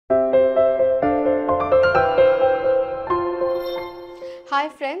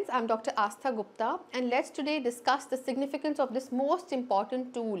friends, I'm Dr. Aastha Gupta, and let's today discuss the significance of this most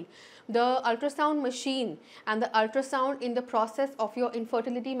important tool, the ultrasound machine and the ultrasound in the process of your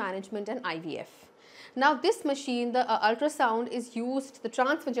infertility management and IVF. Now this machine, the ultrasound is used, the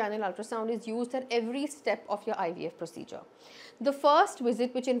transvaginal ultrasound is used at every step of your IVF procedure. The first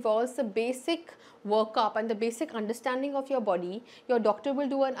visit, which involves the basic workup and the basic understanding of your body, your doctor will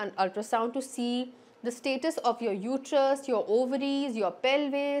do an ultrasound to see the status of your uterus, your ovaries, your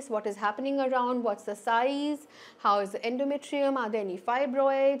pelvis, what is happening around, what's the size, how is the endometrium, are there any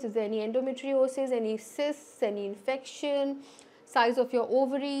fibroids, is there any endometriosis, any cysts, any infection, size of your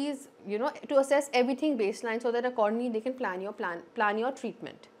ovaries, to assess everything baseline so that accordingly they can plan your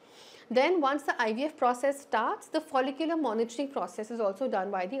treatment. Then once the IVF process starts, the follicular monitoring process is also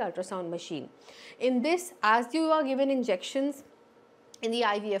done by the ultrasound machine. In this, as you are given injections, in the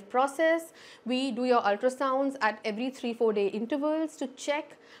IVF process, we do your ultrasounds at every 3-4 day intervals to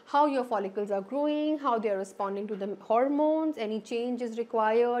check how your follicles are growing, how they are responding to the hormones, any change is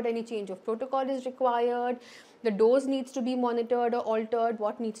required, any change of protocol is required, the dose needs to be monitored or altered,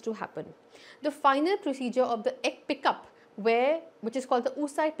 what needs to happen. The final procedure of the egg pickup, which is called the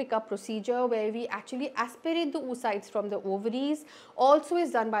oocyte pickup procedure, where we actually aspirate the oocytes from the ovaries, also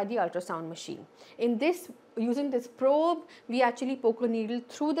is done by the ultrasound machine. In this, using this probe, we actually poke a needle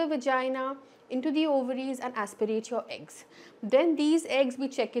through the vagina into the ovaries and aspirate your eggs. Then these eggs we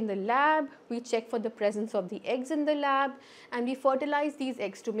check in the lab, we check for the presence of the eggs in the lab, and we fertilize these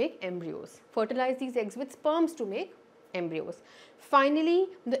eggs to make embryos. Fertilize these eggs with sperms to make embryos. Finally,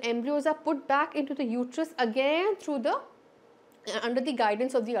 the embryos are put back into the uterus again under the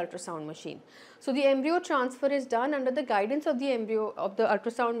guidance of the ultrasound machine. So the embryo transfer is done under the guidance of the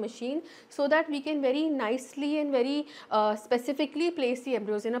ultrasound machine, so that we can very nicely and very specifically place the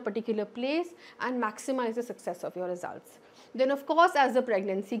embryos in a particular place and maximize the success of your results. Then of course, as the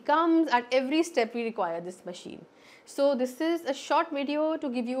pregnancy comes, at every step we require this machine. So this is a short video to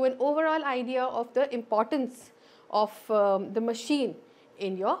give you an overall idea of the importance of the machine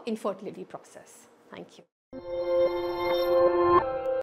in your infertility process. Thank you.